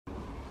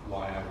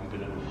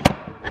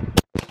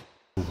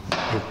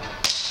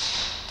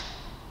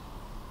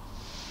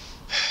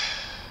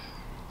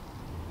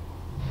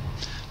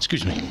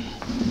Excuse me.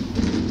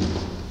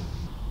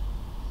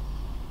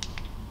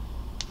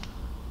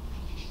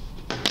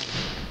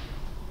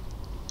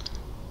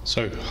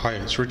 So, hi,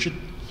 it's Richard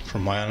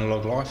from My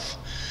Analog Life,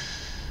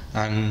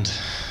 and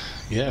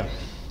yeah,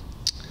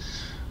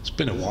 it's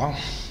been a while.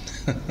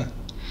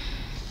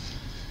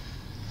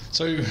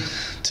 So,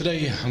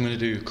 today I'm going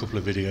to do a couple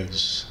of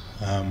videos.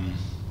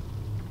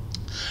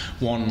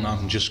 One,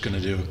 I'm just going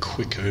to do a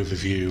quick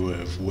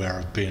overview of where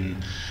I've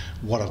been,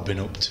 what I've been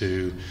up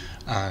to,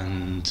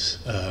 and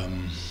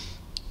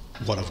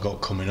what I've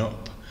got coming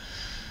up.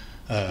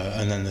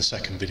 And then the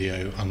second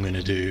video, I'm going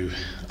to do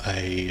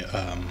a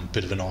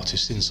bit of an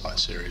artist insight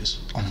series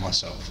on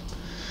myself,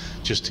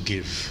 just to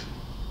give,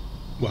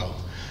 well,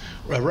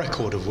 a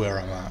record of where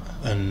I'm at,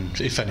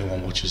 and if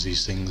anyone watches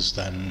these things,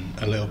 then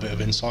a little bit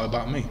of insight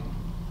about me.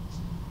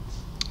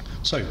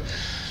 So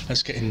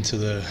let's get into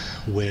the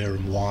where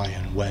and why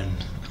and when,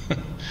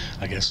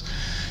 I guess.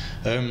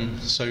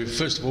 So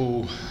first of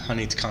all, I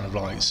need to kind of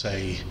like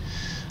say,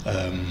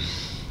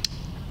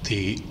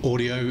 the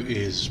audio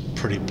is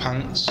pretty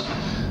pants.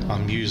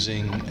 I'm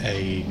using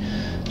a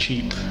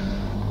cheap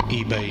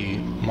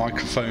eBay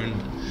microphone.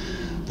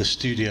 The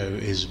studio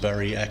is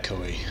very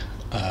echoey.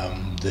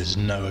 There's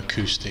no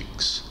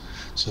acoustics,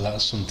 so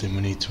that's something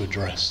we need to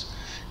address.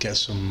 Get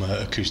some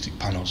acoustic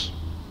panels.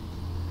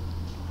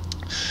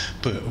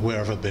 But where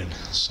have I been?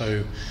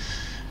 So,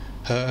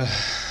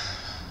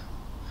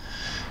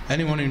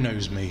 anyone who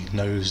knows me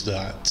knows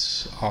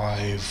that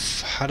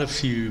I've had a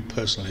few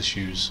personal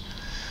issues.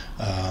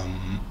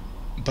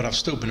 But I've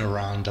still been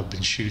around, I've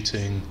been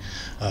shooting,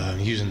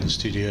 using the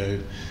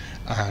studio,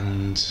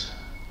 and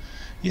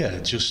yeah,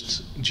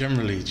 just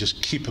generally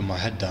just keeping my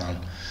head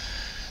down.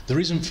 The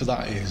reason for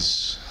that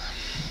is,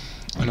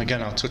 and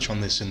again I'll touch on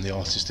this in the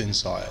artist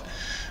insight,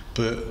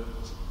 but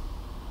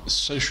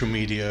social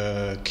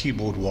media,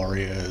 keyboard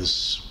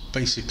warriors,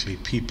 basically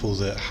people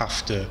that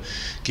have to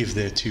give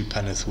their two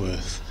penneth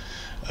worth,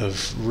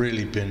 have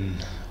really been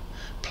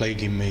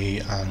plaguing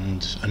me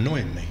and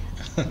annoying me.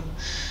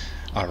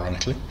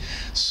 Ironically.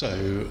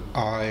 So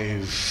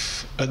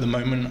at the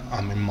moment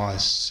I'm in my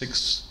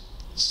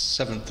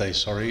seventh day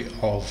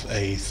of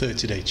a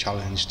 30-day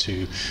challenge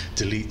to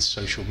delete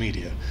social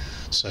media.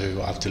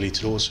 So I've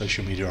deleted all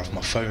social media off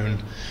my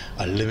phone.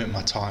 I limit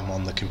my time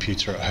on the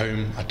computer at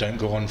home. I don't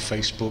go on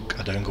Facebook,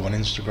 I don't go on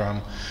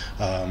Instagram.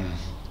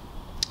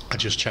 I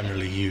just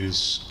generally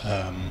use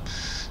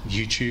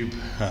YouTube.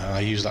 I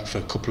use that for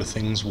a couple of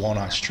things. One,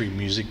 I stream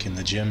music in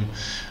the gym,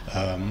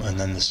 and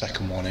then the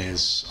second one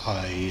is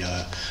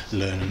I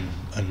learn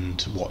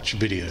and watch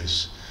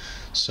videos.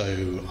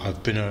 So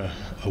I've been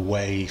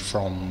away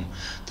from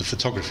the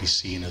photography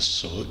scene as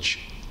such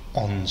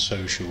on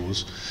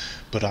socials,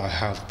 but I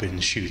have been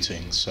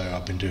shooting, so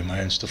I've been doing my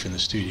own stuff in the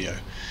studio.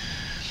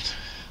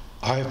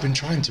 I've been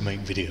trying to make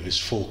videos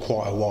for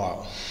quite a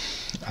while,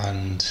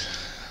 and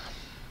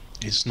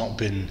it's not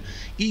been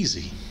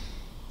easy.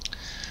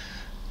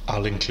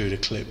 I'll include a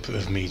clip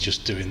of me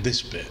just doing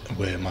this bit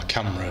where my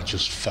camera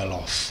just fell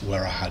off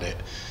where I had it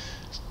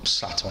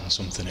sat on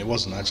something. It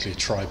wasn't actually a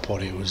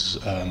tripod, it was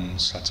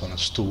sat on a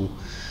stool,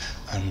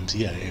 and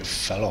yeah, it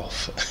fell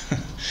off.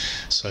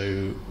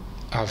 So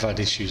I've had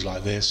issues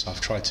like this.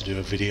 I've tried to do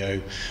a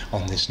video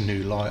on this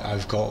new light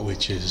I've got,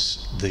 which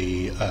is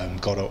the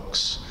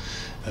Godox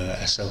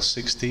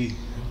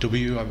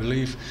SL60W, I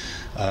believe,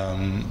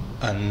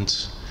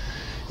 and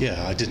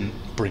yeah, I didn't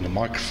bring a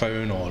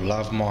microphone or a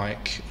lav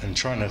mic, and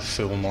trying to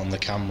film on the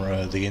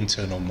camera, the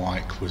internal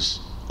mic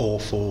was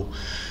awful.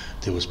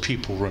 There was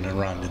people running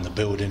around in the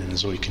building, and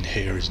all you can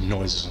hear is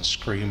noises and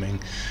screaming.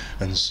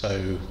 And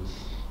so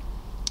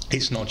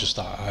it's not just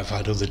that. I've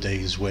had other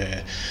days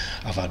where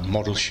I've had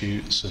model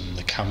shoots and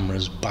the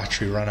camera's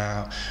battery ran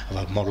out. I've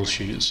had model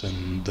shoots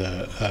and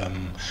the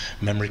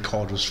memory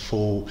card was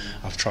full.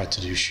 I've tried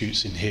to do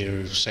shoots in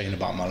here saying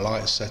about my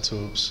light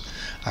setups,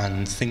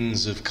 and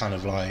things have kind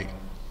of like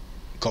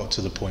got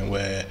to the point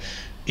where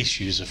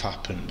issues have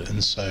happened.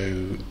 And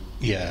so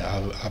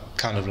yeah, I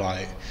kind of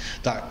like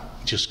that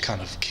just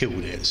kind of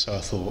killed it. So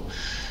I thought,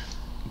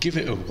 give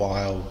it a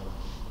while,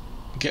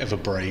 get a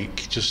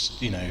break,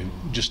 just, you know,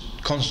 just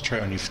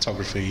concentrate on your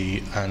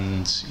photography.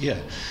 And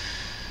yeah,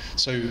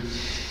 so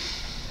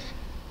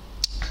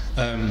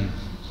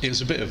it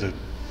was a bit of a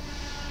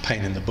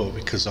pain in the butt,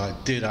 because I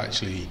did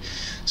actually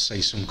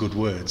say some good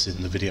words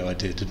in the video I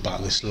did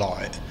about this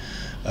light,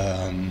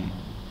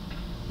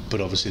 but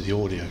obviously the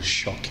audio is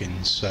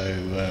shocking.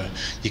 So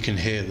you can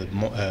hear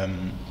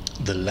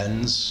the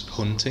lens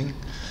hunting.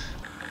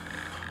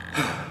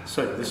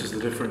 So this is the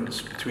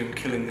difference between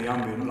killing the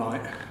ambient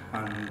light,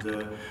 and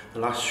the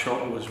last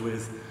shot was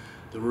with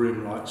the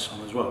room lights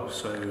on as well.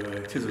 So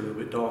it is a little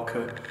bit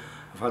darker.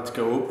 I've had to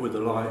go up with the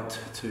light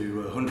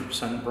to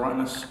 100%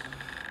 brightness,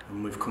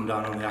 and we've come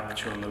down on the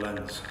aperture on the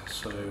lens.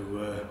 So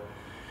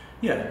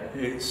yeah,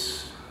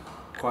 it's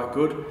quite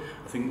good.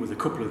 I think with a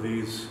couple of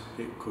these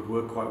it could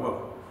work quite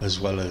well. As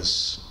well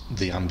as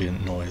the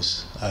ambient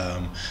noise,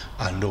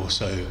 and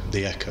also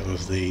the echo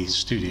of the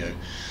studio.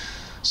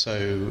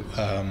 So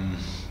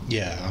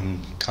yeah,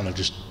 I'm kind of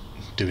just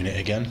doing it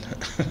again.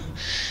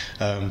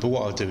 But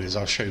what I'll do is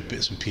I'll show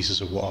bits and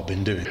pieces of what I've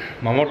been doing.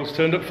 My model's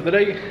turned up for the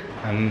day,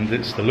 and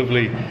it's the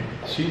lovely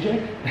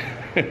CJ.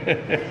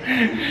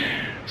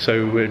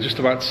 So we're just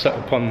about to set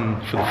up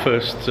on for the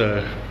first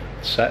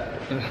set.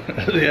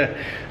 Yeah,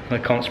 I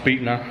can't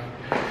speak now.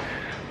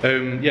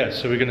 Yeah,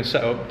 so we're going to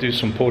set up, do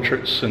some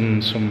portraits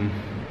and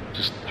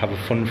just have a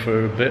fun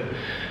for a bit.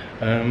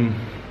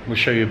 We'll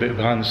show you a bit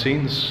behind the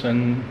scenes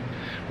and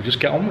we'll just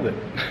get on with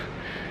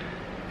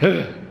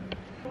it.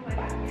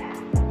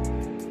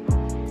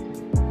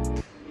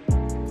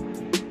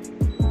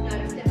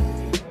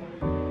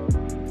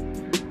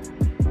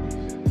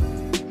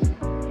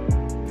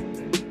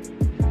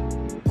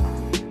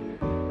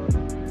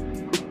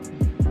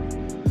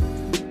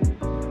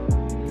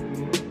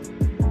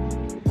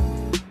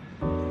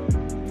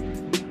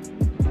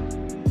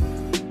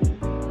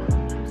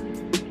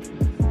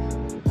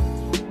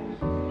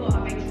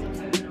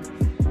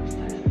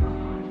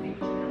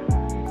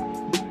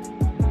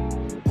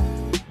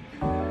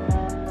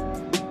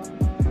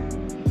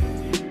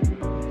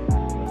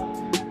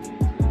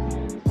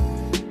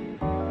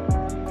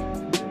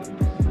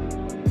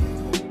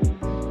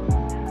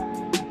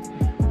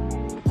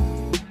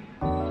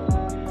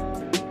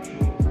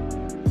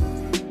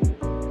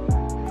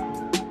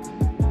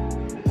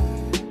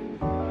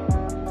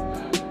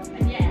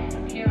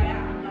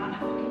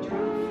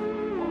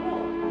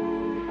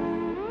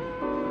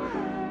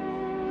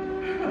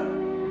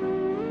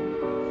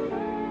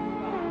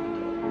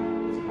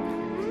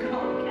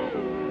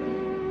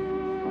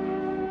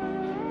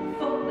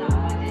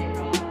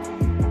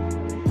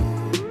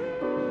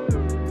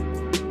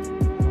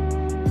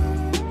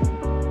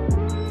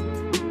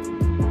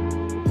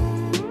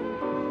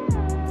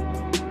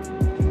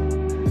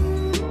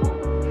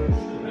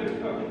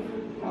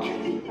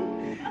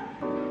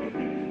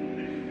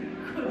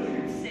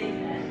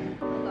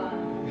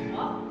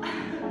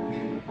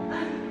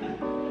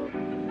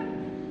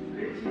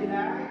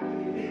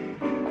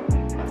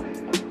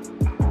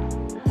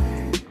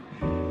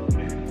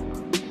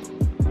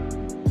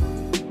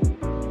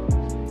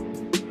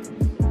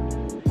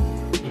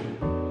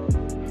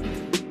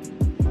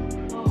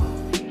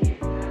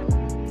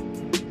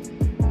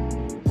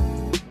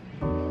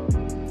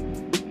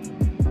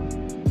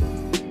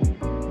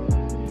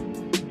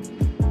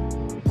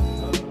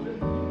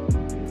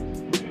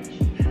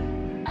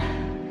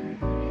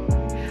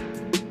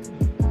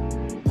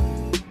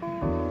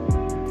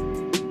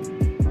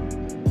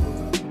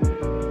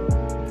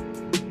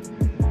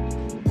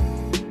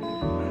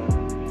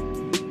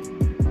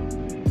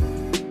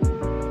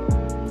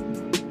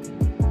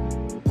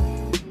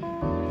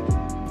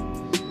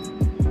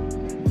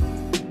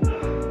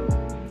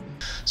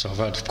 So I've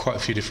had quite a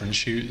few different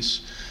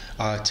shoots.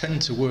 I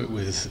tend to work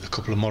with a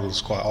couple of models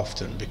quite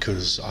often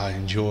because I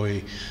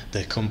enjoy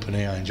their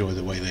company, I enjoy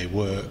the way they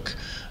work,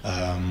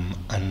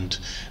 and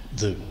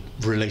the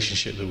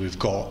relationship that we've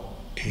got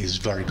is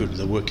very good.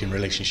 The working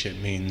relationship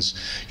means,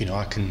 you know,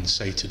 I can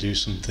say to do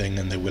something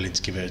and they're willing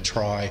to give it a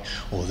try,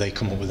 or they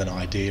come up with an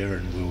idea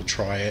and we'll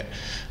try it.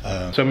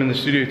 So I'm in the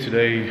studio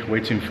today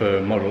waiting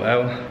for model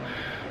Elle,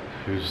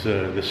 who's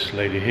this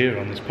lady here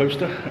on this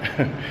poster.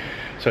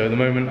 So at the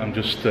moment I'm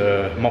just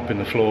mopping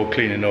the floor,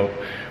 cleaning up,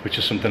 which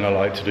is something I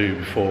like to do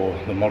before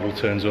the model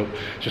turns up,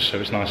 just so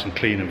it's nice and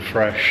clean and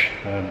fresh.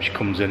 She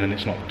comes in and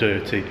it's not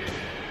dirty.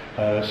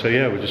 So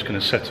yeah, we're just going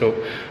to set up.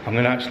 I'm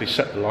going to actually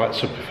set the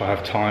lights up if I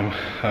have time,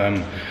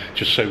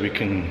 just so we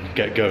can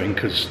get going,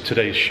 because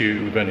today's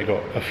shoot we've only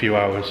got a few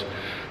hours.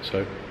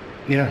 So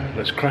yeah,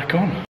 let's crack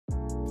on.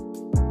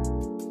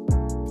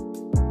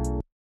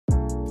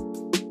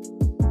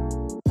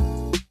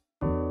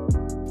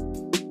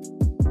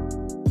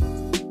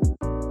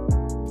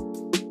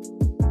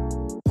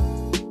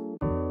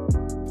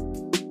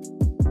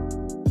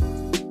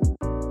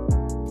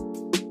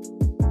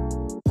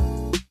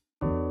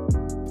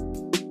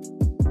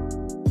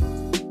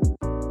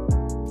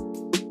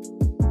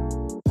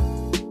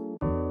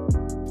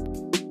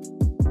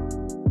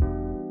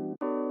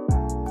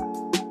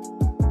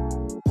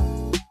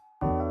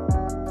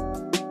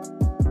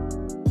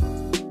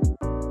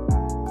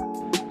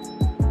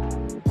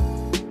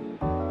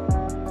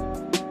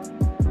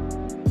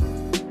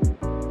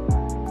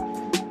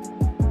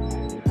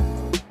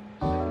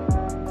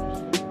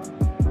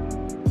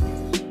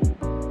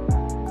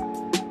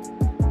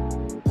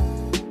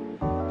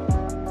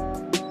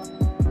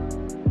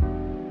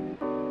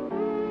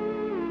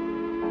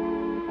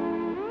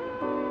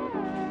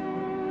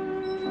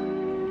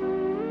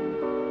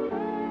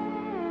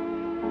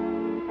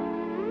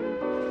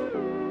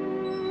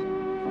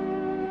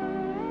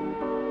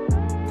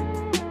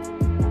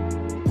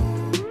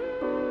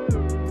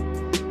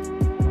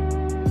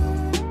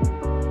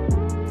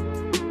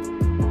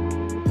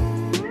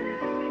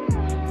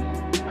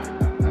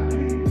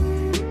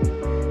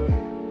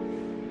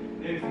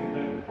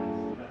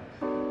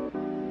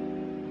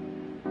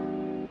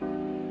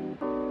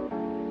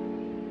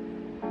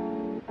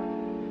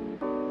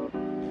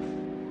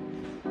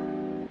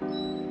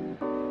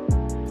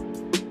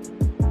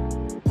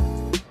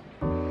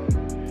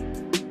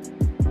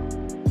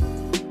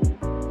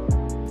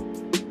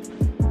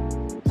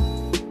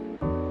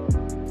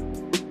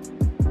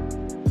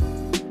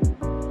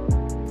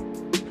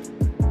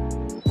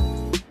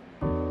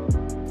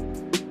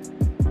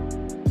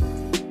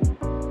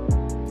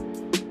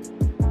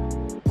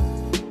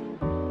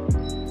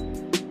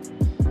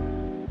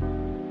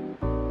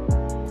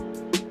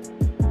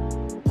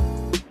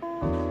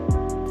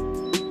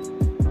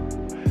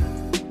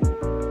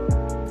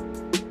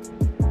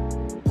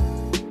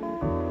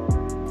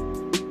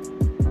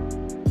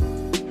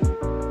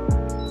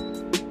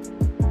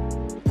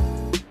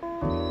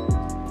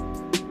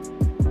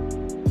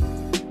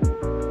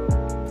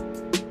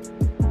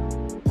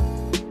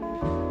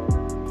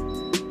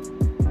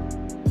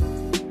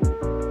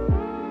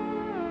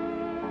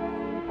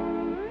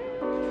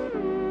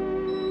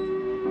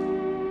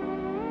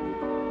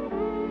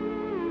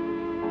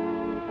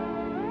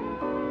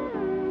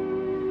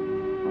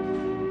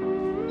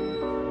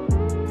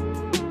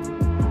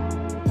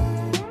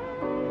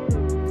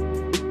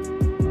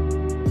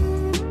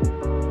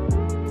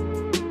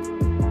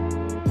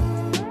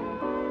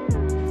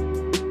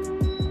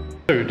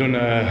 So we've done,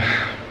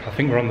 I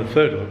think we're on the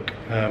third look.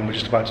 We're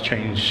just about to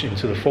change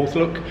into the fourth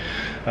look.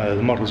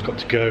 The model's got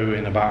to go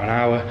in about an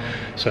hour,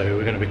 so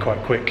we're going to be quite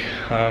quick.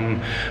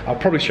 I'll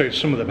probably show you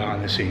some of the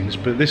behind the scenes,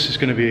 but this is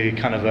going to be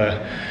kind of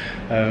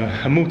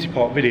a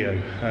multi-part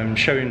video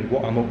showing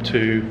what I'm up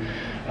to,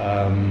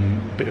 a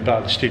bit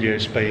about the studio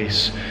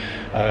space.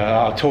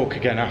 I'll talk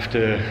again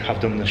after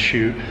I've done the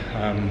shoot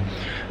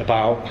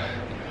about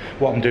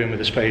what I'm doing with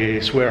the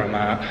space, where I'm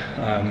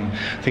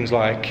at, things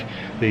like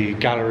the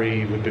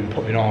gallery we've been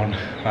putting on,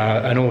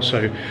 and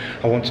also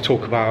I want to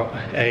talk about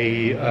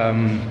a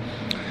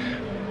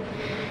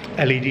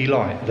LED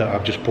light that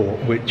I've just bought,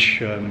 which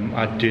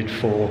I did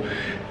for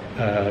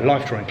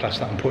life drawing class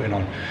that I'm putting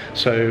on.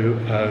 So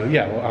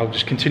yeah, well, I'll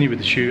just continue with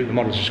the shoot. The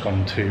model's just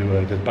gone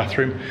to the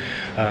bathroom,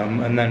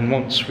 and then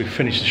once we've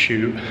finished the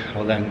shoot,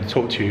 I'll then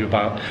talk to you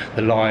about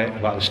the light,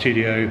 about the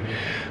studio,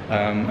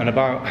 and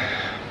about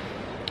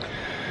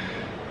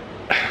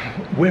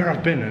where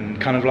I've been and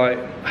kind of like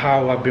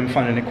how I've been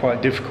finding it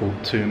quite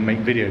difficult to make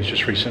videos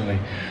just recently.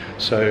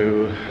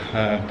 So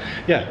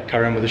yeah,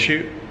 carry on with the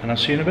shoot and I'll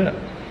see you in a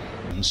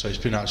bit. So it's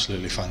been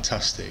absolutely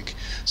fantastic.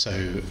 So,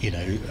 you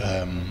know,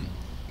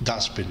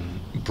 that's been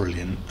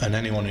brilliant, and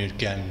anyone who,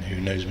 again,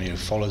 who knows me or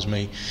follows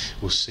me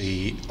will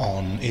see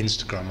on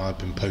Instagram I've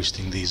been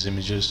posting these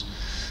images.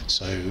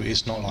 So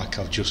it's not like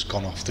I've just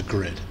gone off the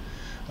grid,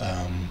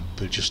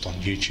 but just on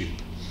YouTube.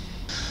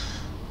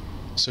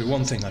 So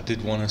one thing I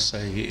did want to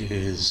say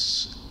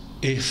is,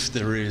 if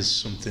there is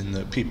something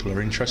that people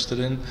are interested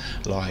in,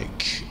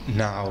 like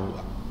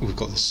now we've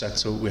got the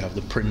setup, we have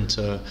the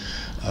printer,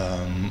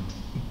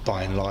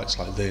 buying lights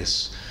like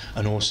this,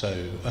 and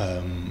also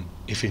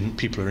if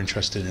people are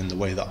interested in the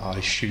way that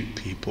I shoot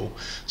people,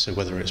 so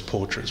whether it's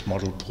portraits,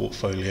 model,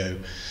 portfolio,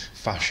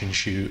 fashion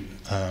shoot,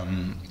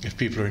 if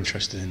people are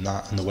interested in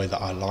that and the way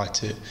that I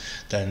light it,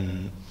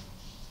 then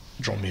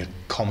drop me a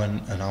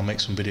comment and I'll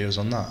make some videos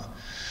on that.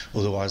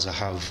 Otherwise, I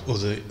have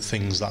other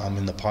things that I'm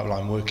in the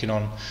pipeline working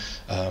on.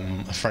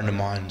 A friend of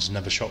mine's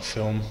never shot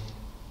film,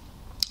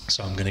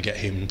 so I'm going to get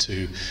him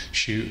to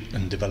shoot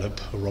and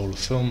develop a roll of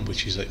film,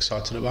 which he's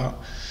excited about.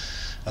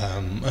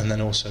 And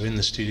then also in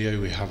the studio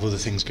we have other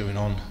things going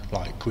on,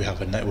 like we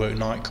have a network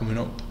night coming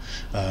up.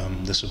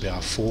 This will be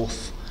our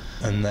fourth.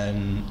 And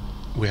then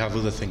we have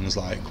other things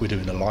like we're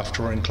doing a life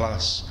drawing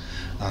class,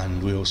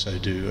 and we also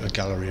do a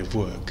gallery of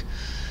work.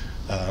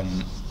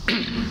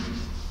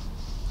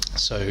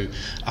 So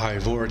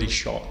I've already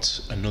shot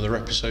another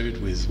episode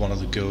with one of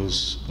the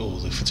girls, or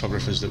the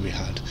photographers that we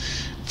had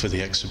for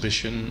the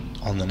exhibition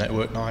on the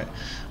network night.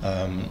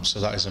 So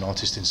that is an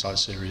Artist Insight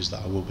series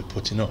that I will be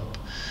putting up.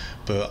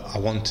 But I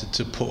wanted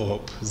to put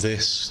up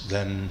this,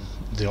 then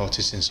the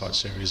Artist Insight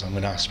series I'm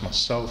going to ask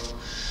myself,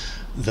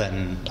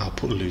 then I'll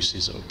put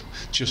Lucy's up.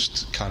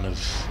 Just kind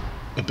of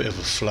a bit of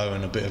a flow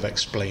and a bit of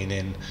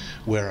explaining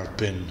where I've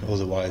been,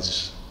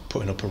 otherwise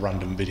putting up a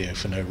random video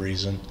for no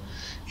reason.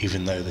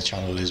 Even though the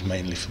channel is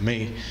mainly for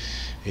me,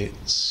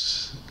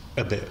 it's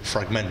a bit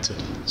fragmented.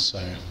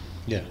 So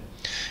yeah,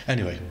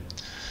 anyway,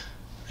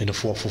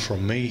 enough waffle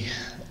from me.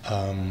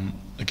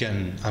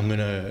 Again, I'm going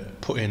to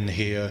put in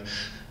here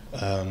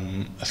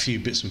a few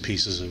bits and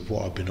pieces of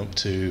what I've been up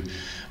to.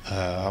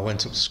 I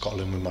went up to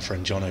Scotland with my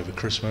friend John over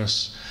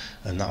Christmas,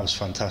 and that was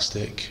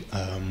fantastic.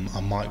 I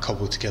might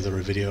cobble together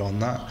a video on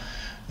that.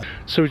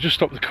 So we just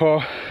stopped the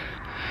car,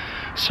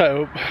 set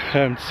up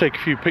to take a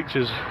few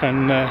pictures,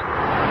 and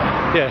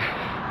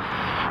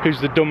yeah, who's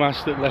the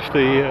dumbass that left the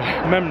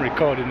memory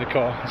card in the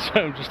car?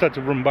 So I just had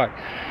to run back.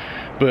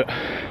 But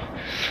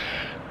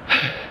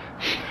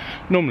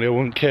normally I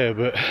wouldn't care,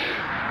 but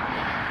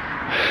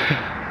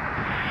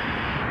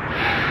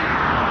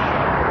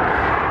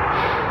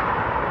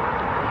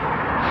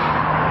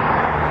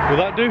will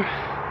that do?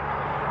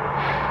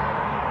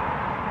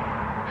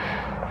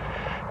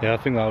 Yeah, I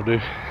think that'll do.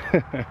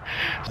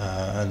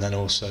 And then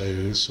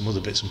also some other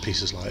bits and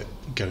pieces like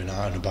going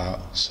out and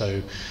about.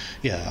 So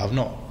yeah, I've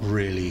not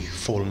really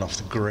fallen off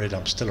the grid.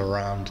 I'm still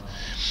around,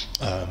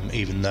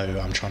 even though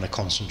I'm trying to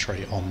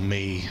concentrate on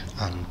me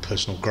and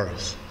personal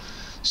growth.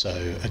 So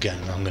again,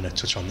 I'm going to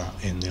touch on that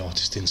in the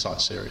Artist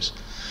Insight series.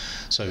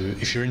 So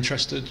if you're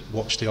interested,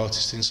 watch the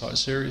Artist Insight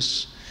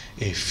series.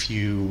 If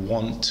you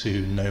want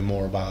to know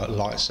more about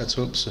light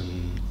setups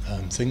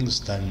and things,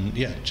 then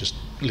yeah, just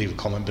leave a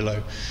comment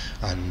below,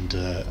 and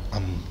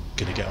I'm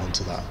going to get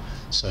onto that.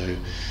 So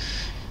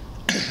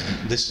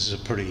this is a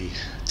pretty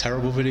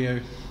terrible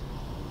video,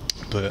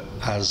 but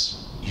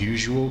as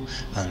usual,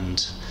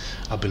 and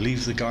I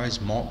believe the guy's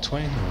Mark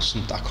Twain or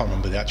something, I can't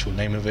remember the actual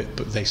name of it,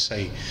 but they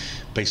say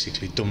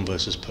basically done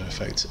versus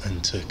perfect,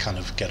 and to kind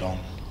of get on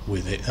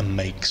with it and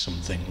make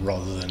something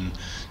rather than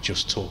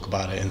just talk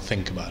about it and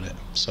think about it.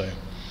 So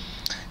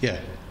yeah,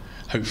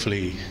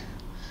 hopefully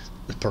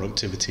the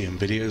productivity in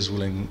videos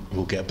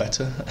will get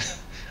better.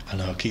 I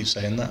know I keep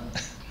saying that,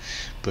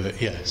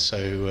 but yeah,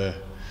 so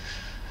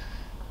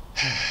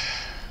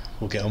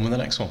we'll get on with the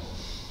next one.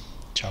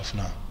 Ciao for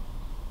now.